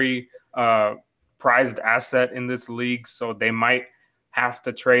very prized asset in this league, so they might have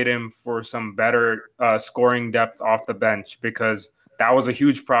to trade him for some better scoring depth off the bench, because that was a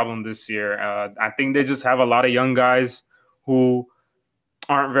huge problem this year. I think they just have a lot of young guys who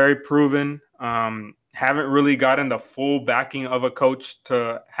aren't very proven, haven't really gotten the full backing of a coach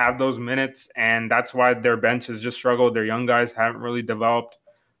to have those minutes, and that's why their bench has just struggled. Their young guys haven't really developed,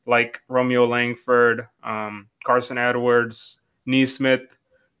 like Romeo Langford, Carson Edwards, Neesmith.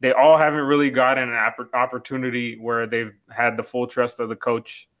 They all haven't really gotten an opportunity where they've had the full trust of the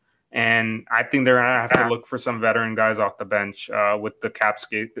coach. And I think they're going to have to look for some veteran guys off the bench with the cap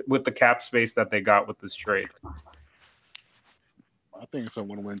space that they got with this trade. I think it's a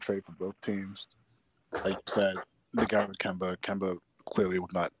win-win trade for both teams. Like you said, they got with Kemba. Kemba clearly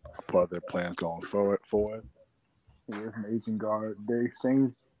was not a part of their plans going forward. He is an aging guard. They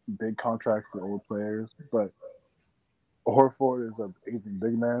exchanged big contracts for old players, but Horford is an aging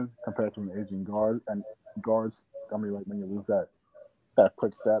big man compared to an aging guard. And guards, I mean, like when you lose that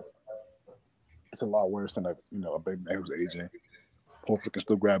quick step, it's a lot worse than a big man who's aging. Horford can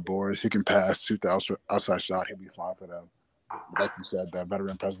still grab boards. He can pass, shoot the outside shot. He'll be fine for them. Like you said, that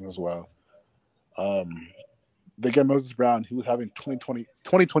veteran presence as well. They get Moses Brown, who was having 20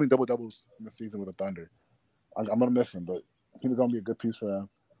 double-doubles in the season with the Thunder. I'm going to miss him, but he's going to be a good piece for them.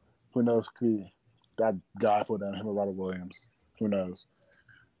 Who knows? Could be that guy for them, him or Robert Williams. Who knows?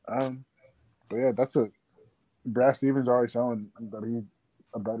 But yeah, Brad Stevens already shown that he's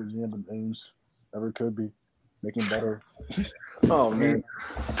a better GM than Ainge ever could be, making better. Oh, man.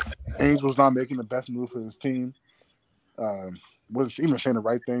 Ainge was not making the best move for his team. Was even saying the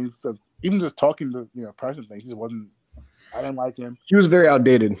right things. So even just talking to pressing things, he just wasn't. I didn't like him. He was very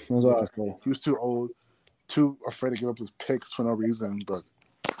outdated. That's what I was saying. He was too old, too afraid to give up his picks for no reason. But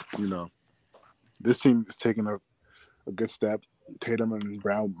this team is taking a good step. Tatum and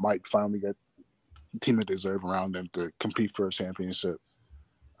Brown might finally get the team that they deserve around them to compete for a championship.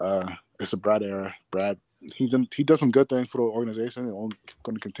 It's a Brad era. Brad, he does some good things for the organization and only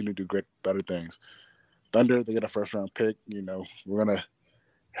going to continue to do better things. Thunder, they get a first-round pick. We're going to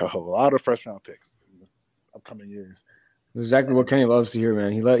have a lot of first-round picks in the upcoming years. Exactly what Kenny loves to hear,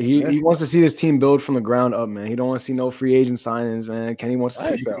 man. He wants to see this team build from the ground up, man. He don't want to see no free agent signings, man. Kenny wants to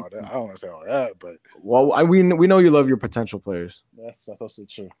see. I don't want to say all that, but we know you love your potential players. That's also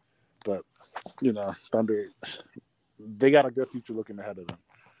true. But Thunder, they got a good future looking ahead of them.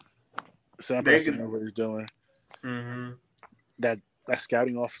 Sam Presti knows what he's doing. Mm-hmm. That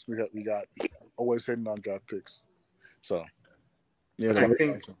scouting office we got always hitting on draft picks. So yeah, I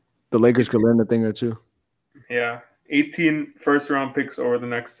think the Lakers could learn a thing or two. Yeah. 18 first-round picks over the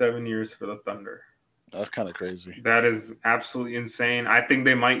next 7 years for the Thunder. That's kind of crazy. That is absolutely insane. I think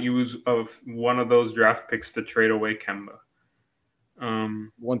they might use one of those draft picks to trade away Kemba.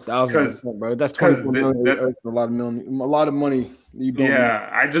 1,000%, bro. That's 24 million. That's a lot of money.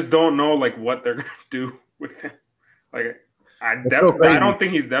 I just don't know what they're gonna do with him. I don't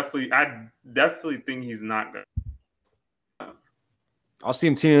think he's definitely. I definitely think he's not gonna. I'll see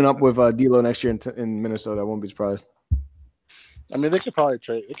him teaming up with D'Lo next year in Minnesota. I won't be surprised. I mean, they could probably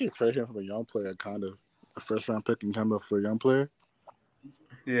trade. They could trade him for a young player, kind of a first-round pick and Kemba for a young player.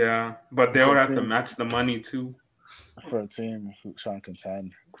 Yeah, but they would have to match the money too. For a team who's trying to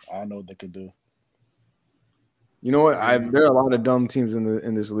contend, I don't know what they could do. You know what? There are a lot of dumb teams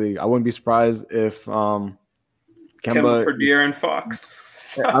in this league. I wouldn't be surprised if Kemba for De'Aaron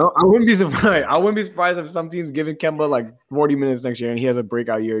Fox. I wouldn't be surprised. I wouldn't be surprised if some teams giving Kemba 40 minutes next year and he has a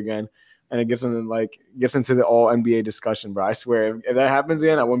breakout year again, and it gets into the All NBA discussion. Bro, I swear, if that happens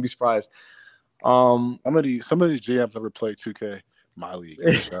again, I wouldn't be surprised. Some of these GMs never played 2K. My league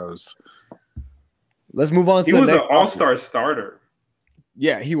shows. Let's move on. He was an all-star starter.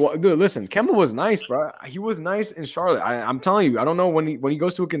 Yeah, he was. Dude, listen, Kemba was nice, bro. He was nice in Charlotte. I'm telling you, I don't know when he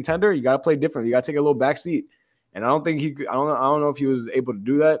goes to a contender, you got to play different. You got to take a little back seat. And I don't know if he was able to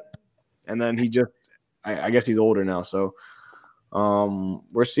do that. And then he just, I guess he's older now. So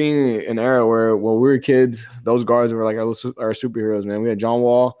We're seeing an era where when we were kids, those guards were like our superheroes, man. We had John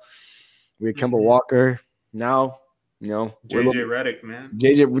Wall, we had Kemba Walker. Now, JJ Redick, man.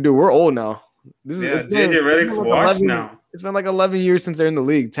 JJ, dude, we're old now. JJ Redick's washed now. It's been like 11 years since they're in the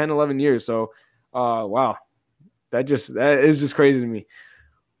league, 10, 11 years. So, wow, that is just crazy to me.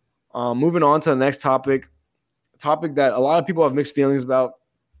 Moving on to the next topic that a lot of people have mixed feelings about.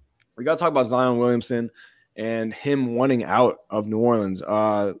 We got to talk about Zion Williamson and him wanting out of New Orleans.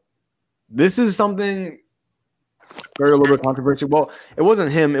 This is something very a little bit controversial. Well, it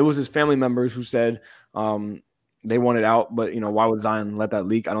wasn't him. It was his family members who said they wanted out. But, why would Zion let that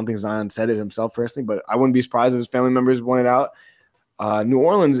leak? I don't think Zion said it himself personally, but I wouldn't be surprised if his family members wanted out. New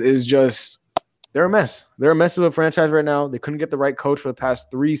Orleans is just – they're a mess. They're a mess of a franchise right now. They couldn't get the right coach for the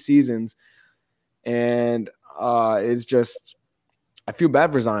past 3 seasons. And it's just – I feel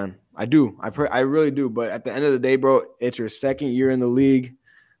bad for Zion. I do. I really do. But at the end of the day, bro, it's your second year in the league.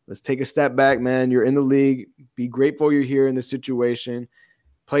 Let's take a step back, man. You're in the league. Be grateful you're here in this situation.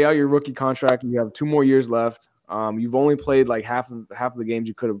 Play out your rookie contract. You have 2 more years left. You've only played like half of the games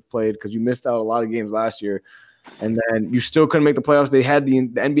you could have played because you missed out a lot of games last year. And then you still couldn't make the playoffs. They had the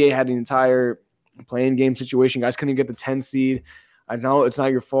NBA had the entire playing game situation. Guys couldn't get the 10 seed. I know it's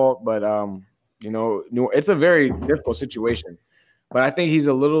not your fault, but it's a very difficult situation. But I think he's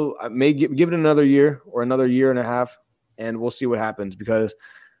a little – may give it another year or another year and a half, and we'll see what happens because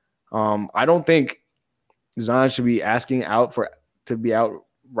I don't think Zion should be asking out to be out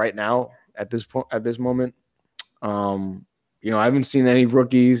right now at this point at this moment. I haven't seen any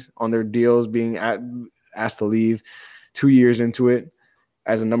rookies on their deals being asked to leave 2 years into it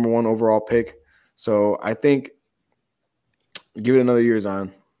as a number 1 overall pick. So I think give it another year,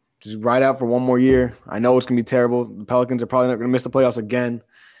 Zion. Just ride out for 1 more year. I know it's going to be terrible. The Pelicans are probably not going to miss the playoffs again.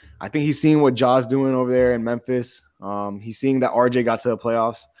 I think he's seeing what Ja's doing over there in Memphis. He's seeing that RJ got to the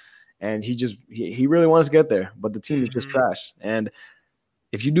playoffs, and he really wants to get there, but the team is just trash. And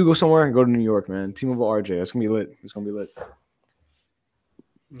if you do go somewhere, go to New York, man. Team of RJ. It's going to be lit. It's going to be lit.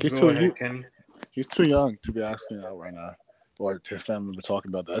 He's too young to be asking out right now. Or his family were talking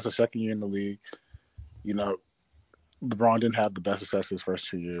about that. That's the second year in the league. LeBron didn't have the best success his first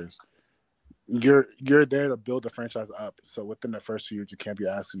 2 years. You're there to build the franchise up. So within the first 2 years, you can't be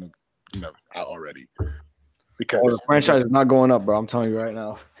asking him, out already. Because the franchise is not going up, bro. I'm telling you right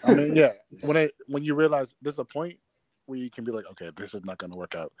now. I mean, yeah. When you realize there's a point where you can be like, okay, this is not going to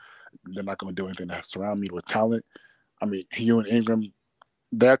work out. They're not going to do anything to surround me with talent. I mean, you and Ingram,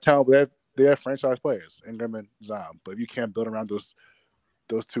 they're talent. They're franchise players, Ingram and Zion. But if you can't build around those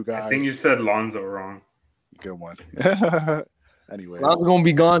 2 guys, I think you said Lonzo wrong. Good one. Anyways, Lonzo's gonna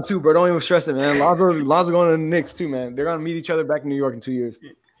be gone too, bro. Don't even stress it, man. Lonzo going to the Knicks too, man. They're gonna meet each other back in New York in 2 years.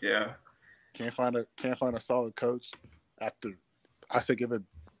 Yeah. Can't find a solid coach after. I say give it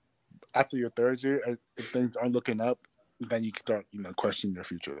after your 3rd year. If things aren't looking up, then you can start questioning your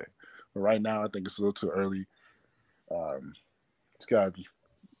future there. But right now, I think it's a little too early. Just gotta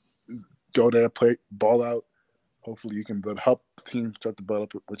go there, play ball out. Hopefully, you can help the team start to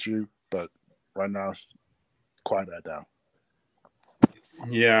build up with you. But right now, quiet that down.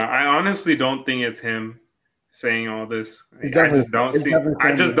 Yeah, I honestly don't think it's him saying all this. I just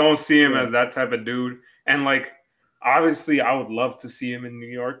don't see him as that type of dude. And obviously, I would love to see him in New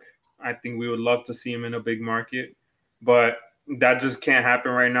York. I think we would love to see him in a big market, but that just can't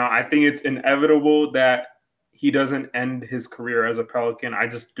happen right now. I think it's inevitable that he doesn't end his career as a Pelican. I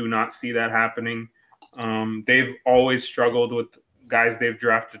just do not see that happening. They've always struggled with guys they've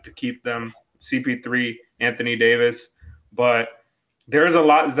drafted to keep them. CP3, Anthony Davis, but there's a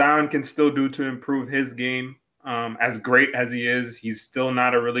lot Zion can still do to improve his game. As great as he is, he's still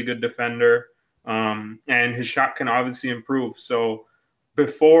not a really good defender, and his shot can obviously improve. So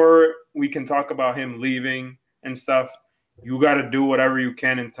before we can talk about him leaving and stuff, you got to do whatever you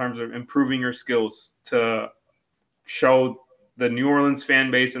can in terms of improving your skills to show the New Orleans fan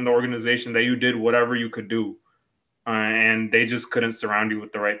base and the organization that you did whatever you could do, and they just couldn't surround you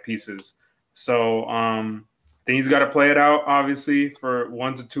with the right pieces. So then he's got to play it out, obviously, for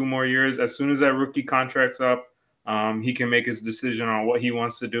 1 to 2 more years. As soon as that rookie contract's up, he can make his decision on what he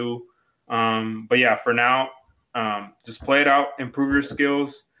wants to do. But, yeah, for now, just play it out, improve your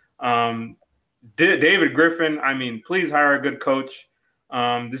skills. David Griffin, I mean, please hire a good coach.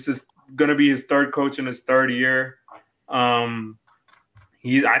 This is going to be his 3rd coach in his 3rd year. I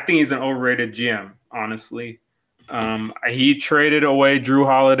think he's an overrated GM, honestly. He traded away Drew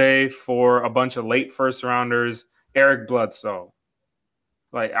Holiday for a bunch of late first rounders, Eric Bledsoe.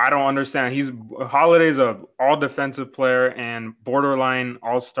 I don't understand. Holiday's a all defensive player and borderline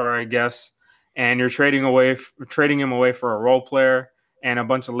all-star, I guess. and you're trading him away for a role player and a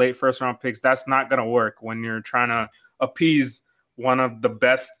bunch of late first-round picks. That's not going to work when you're trying to appease one of the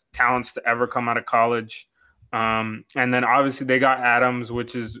best talents to ever come out of college. And then obviously they got Adams,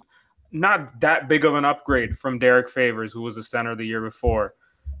 which is not that big of an upgrade from Derek Favors, who was the center the year before.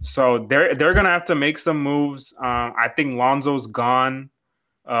 So they're going to have to make some moves. I think Lonzo's gone.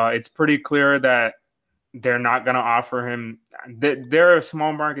 It's pretty clear that they're not going to offer him. They're a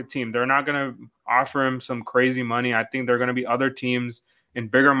small market team. They're not going to offer him some crazy money. I think there are going to be other teams in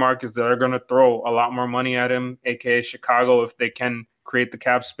bigger markets that are going to throw a lot more money at him, aka Chicago, if they can create the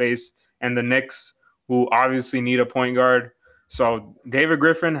cap space, and the Knicks, who obviously need a point guard. So David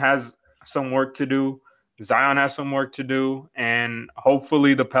Griffin has some work to do. Zion has some work to do, and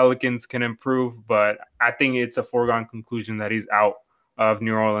hopefully the Pelicans can improve. But I think it's a foregone conclusion that he's out of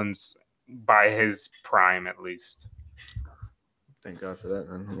New Orleans by his prime, at least. Thank God for that,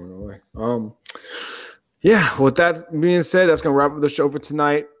 man. Yeah, with that being said, that's going to wrap up the show for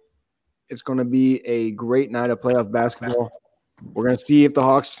tonight. It's going to be a great night of playoff basketball. We're going to see if the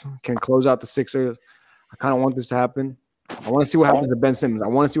Hawks can close out the Sixers. I kind of want this to happen. I want to see what happens to Ben Simmons. I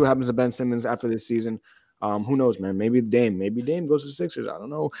want to see what happens to Ben Simmons after this season. Who knows, man? Maybe Dame goes to the Sixers. I don't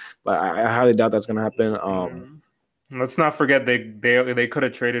know, but I highly doubt that's going to happen. Let's not forget they could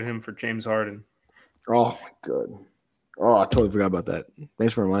have traded him for James Harden. Oh my God! Oh, I totally forgot about that.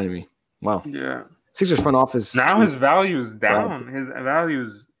 Thanks for reminding me. Wow. Yeah. Sixers front office. Now his value is down. His value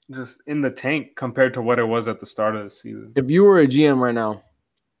is just in the tank compared to what it was at the start of the season. If you were a GM right now,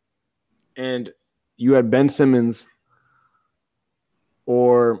 and you had Ben Simmons,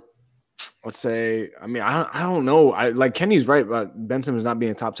 or let's say, I mean, I don't know. Like Kenny's right about Ben Simmons not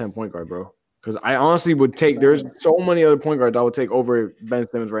being a top 10 point guard, bro. Because I honestly would take. There's so many other point guards I would take over Ben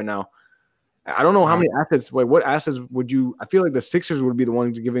Simmons right now. I don't know how many assets. Wait, what assets would you? I feel like the Sixers would be the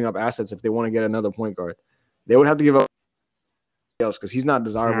ones giving up assets if they want to get another point guard. They would have to give up else because he's not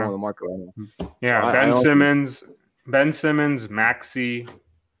desirable on the market right now. Yeah, so Ben Simmons, Maxey,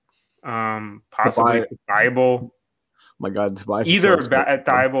 possibly Thibault. My God, Tobias either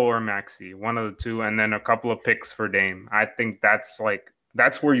Thibault or Maxey, one of the two, and then a couple of picks for Dame. I think that's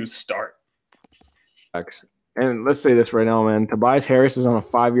where you start. And let's say this right now, man. Tobias Harris is on a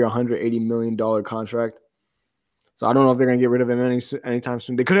 5-year, $180 million contract. So I don't know if they're going to get rid of him anytime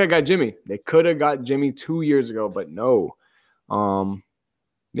soon. They could have got Jimmy. They could have got Jimmy 2 years ago, but no.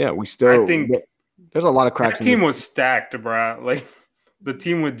 Yeah, we still – I think there's a lot of cracks. That team was stacked, bro. Like, the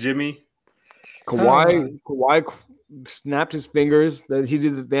team with Jimmy. Kawhi snapped his fingers that he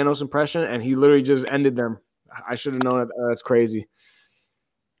did the Thanos impression, and he literally just ended them. I should have known that. That's crazy.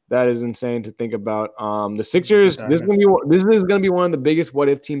 That is insane to think about. The Sixers. This is gonna be one of the biggest what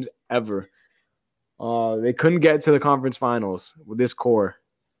if teams ever. They couldn't get to the conference finals with this core,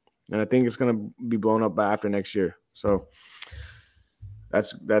 and I think it's gonna be blown up by after next year. So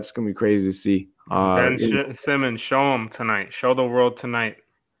that's gonna be crazy to see. Ben Simmons, show them tonight. Show the world tonight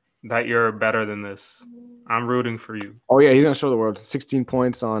that you're better than this. I'm rooting for you. Oh yeah, he's gonna show the world. 16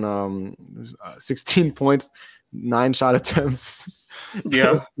 points on 16 points, 9 shot attempts.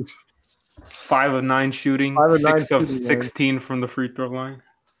 Yeah, 5 of 9 shooting, 6 of 16 from the free throw line.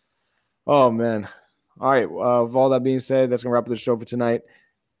 Oh man! All right. With all that being said, that's gonna wrap up the show for tonight.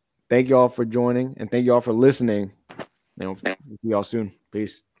 Thank you all for joining, and thank you all for listening. See y'all soon.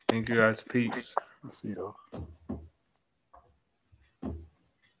 Peace. Thank you guys. Peace. See y'all.